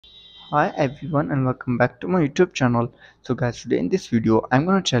Hi everyone and welcome back to my YouTube channel. So guys, today in this video I'm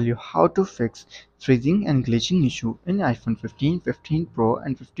gonna tell you how to fix freezing and glitching issue in iPhone 15, 15 Pro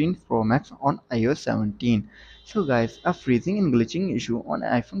and 15 Pro Max on iOS 17. So guys, a freezing and glitching issue on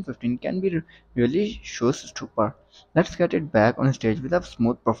iPhone 15 can be really showstopper. Let's get it back on stage with a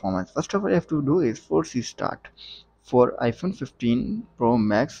smooth performance. First of all, you have to do is force restart. For iPhone 15 Pro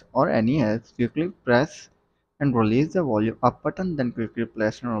Max or any else, quickly press and release the volume up button, then quickly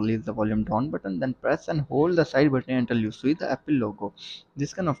press and release the volume down button, then press and hold the side button until you see the Apple logo.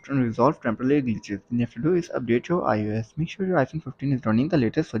 This can often resolve temporary glitches. Then you have to do is update your iOS. Make sure your iPhone 15 is running the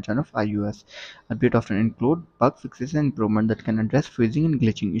latest version of iOS. Update often include bug fixes and improvement that can address freezing and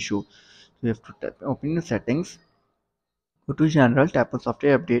glitching issue. So you have to open the settings. Go to General, tap on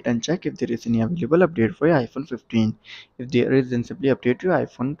Software Update and check if there is any available update for your iPhone 15. If there is, then simply update your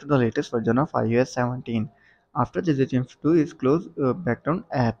iPhone to the latest version of iOS 17. After this, what you have to do is close background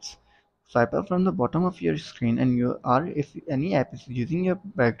apps. Swipe up from the bottom of your screen and if any app is using your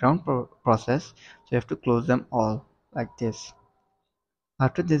background process, so you have to close them all like this.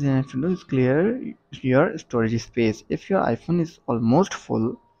 After this, what you have to do is clear your storage space. If your iPhone is almost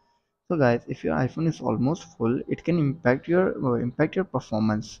full, so guys, if your iPhone is almost full, it can impact your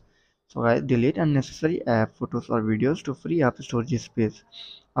performance. So guys, delete unnecessary app, photos or videos to free up storage space.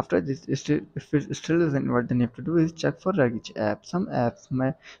 After this, if it still isn't what then you have to do is check for luggage app. Some apps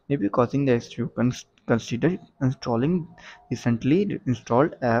may be causing the issue. Consider installing recently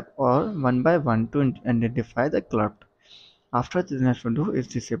installed app or one by one to identify the clutter. After this, next to do is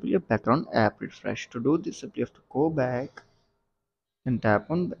disable your background app refresh. To do this, simply have to go back then tap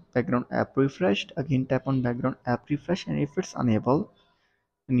on background app refreshed. Again tap on background app refresh, and if it's unable,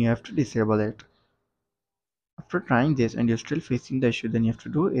 then you have to disable it. After trying this and you're still facing the issue, then you have to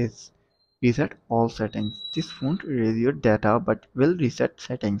do is reset all settings. This won't erase your data but will reset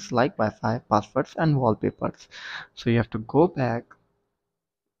settings like Wi-Fi, passwords and wallpapers. So you have to go back,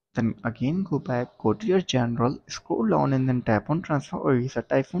 then again go back, go to your general, scroll down and then tap on transfer or reset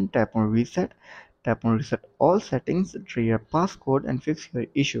iPhone, tap on reset all settings, enter your passcode and fix your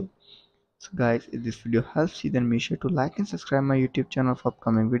issue. So guys, if this video helps you, then make sure to like and subscribe my YouTube channel for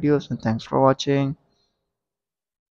upcoming videos, and thanks for watching.